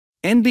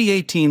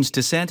NBA team's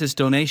DeSantis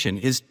donation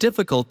is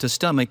difficult to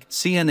stomach,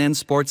 CNN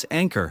sports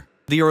anchor.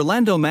 The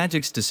Orlando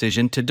Magic's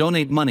decision to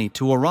donate money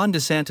to a Ron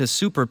DeSantis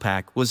super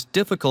PAC was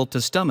difficult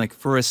to stomach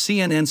for a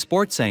CNN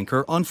sports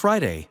anchor on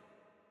Friday.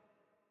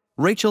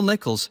 Rachel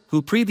Nichols,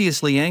 who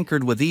previously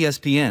anchored with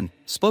ESPN,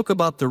 spoke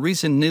about the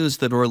recent news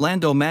that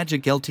Orlando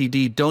Magic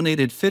Ltd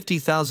donated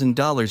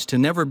 $50,000 to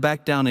Never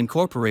Back Down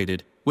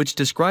Incorporated, which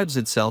describes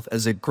itself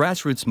as a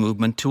grassroots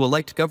movement to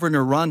elect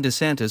Governor Ron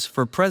DeSantis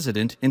for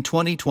president in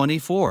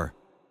 2024.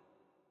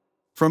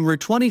 From her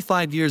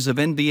 25 years of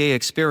NBA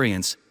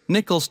experience,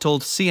 Nichols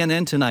told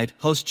CNN Tonight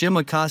host Jim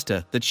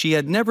Acosta that she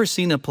had never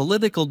seen a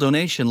political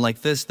donation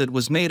like this that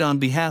was made on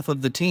behalf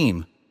of the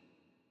team.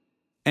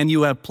 And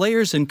you have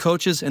players and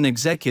coaches and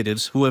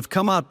executives who have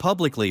come out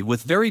publicly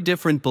with very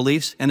different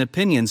beliefs and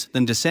opinions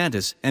than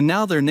DeSantis, and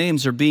now their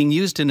names are being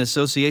used in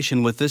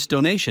association with this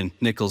donation,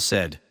 Nichols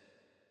said.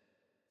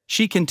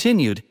 She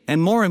continued,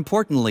 and more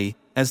importantly,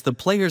 as the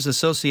Players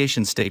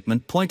Association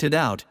statement pointed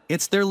out,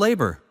 it's their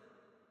labor.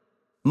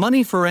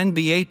 Money for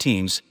NBA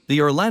teams,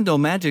 the Orlando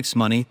Magic's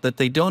money that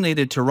they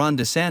donated to Ron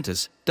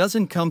DeSantis,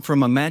 doesn't come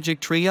from a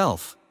magic tree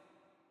elf.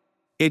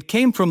 It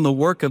came from the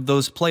work of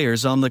those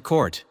players on the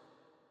court.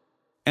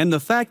 And the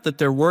fact that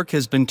their work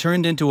has been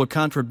turned into a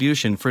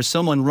contribution for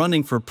someone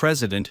running for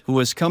president who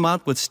has come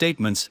out with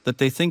statements that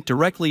they think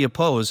directly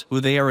oppose who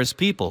they are as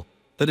people,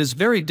 that is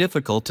very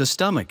difficult to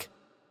stomach.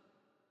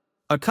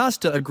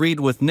 Acosta agreed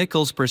with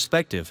Nichols'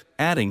 perspective,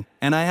 adding,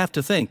 and I have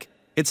to think,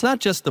 it's not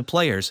just the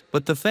players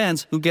but the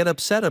fans who get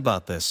upset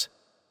about this.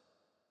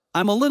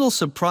 I'm a little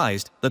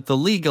surprised that the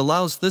league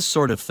allows this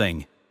sort of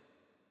thing.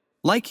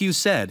 Like you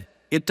said,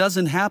 it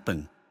doesn't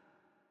happen.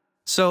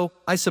 So,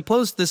 I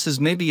suppose this is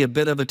maybe a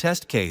bit of a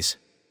test case.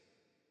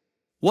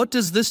 What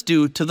does this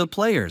do to the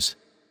players?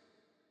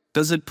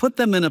 Does it put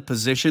them in a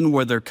position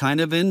where they're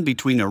kind of in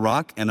between a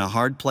rock and a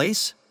hard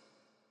place?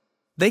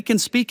 They can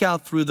speak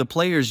out through the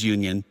players'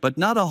 union, but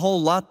not a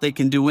whole lot they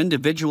can do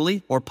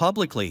individually or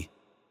publicly.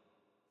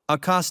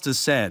 Acosta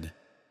said.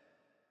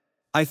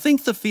 I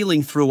think the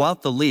feeling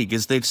throughout the league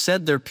is they've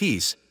said their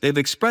piece, they've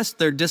expressed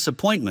their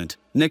disappointment,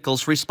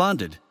 Nichols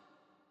responded.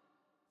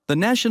 The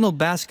National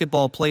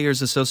Basketball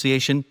Players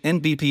Association,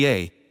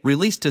 NBPA,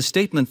 released a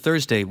statement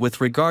Thursday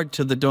with regard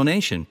to the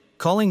donation,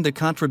 calling the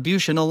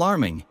contribution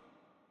alarming.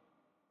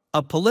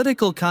 A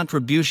political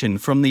contribution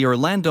from the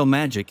Orlando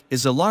Magic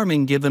is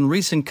alarming given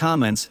recent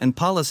comments and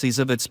policies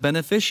of its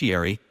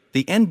beneficiary,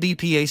 the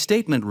NBPA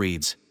statement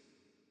reads.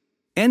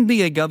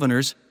 NBA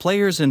governors,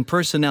 players and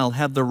personnel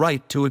have the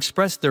right to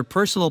express their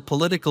personal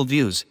political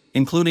views,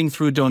 including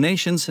through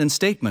donations and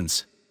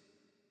statements.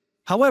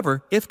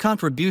 However, if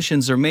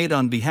contributions are made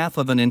on behalf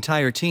of an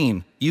entire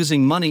team,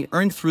 using money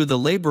earned through the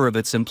labor of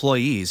its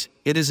employees,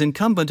 it is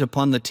incumbent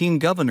upon the team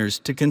governors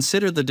to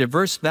consider the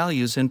diverse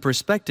values and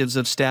perspectives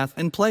of staff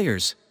and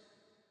players.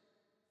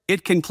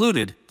 It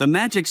concluded, the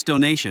Magic's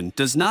donation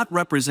does not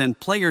represent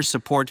player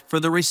support for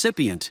the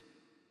recipient.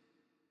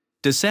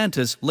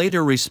 DeSantis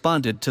later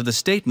responded to the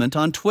statement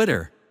on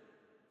Twitter.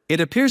 It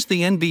appears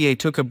the NBA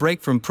took a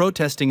break from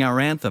protesting our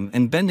anthem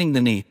and bending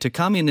the knee to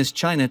communist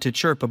China to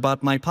chirp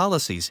about my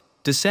policies,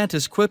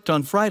 DeSantis quipped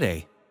on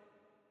Friday.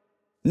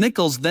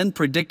 Nichols then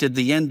predicted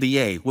the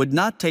NBA would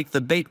not take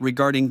the bait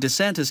regarding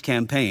DeSantis'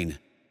 campaign.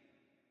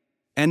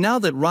 And now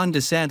that Ron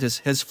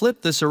DeSantis has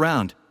flipped this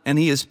around, and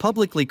he is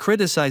publicly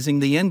criticizing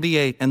the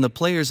NBA and the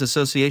Players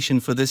Association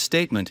for this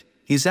statement,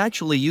 he's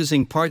actually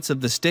using parts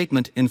of the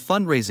statement in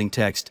fundraising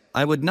text.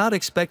 I would not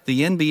expect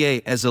the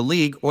NBA as a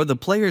league or the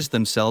players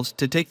themselves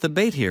to take the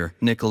bait here,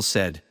 Nichols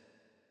said.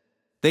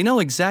 They know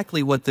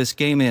exactly what this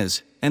game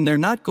is, and they're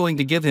not going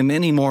to give him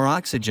any more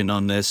oxygen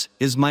on this,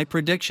 is my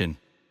prediction.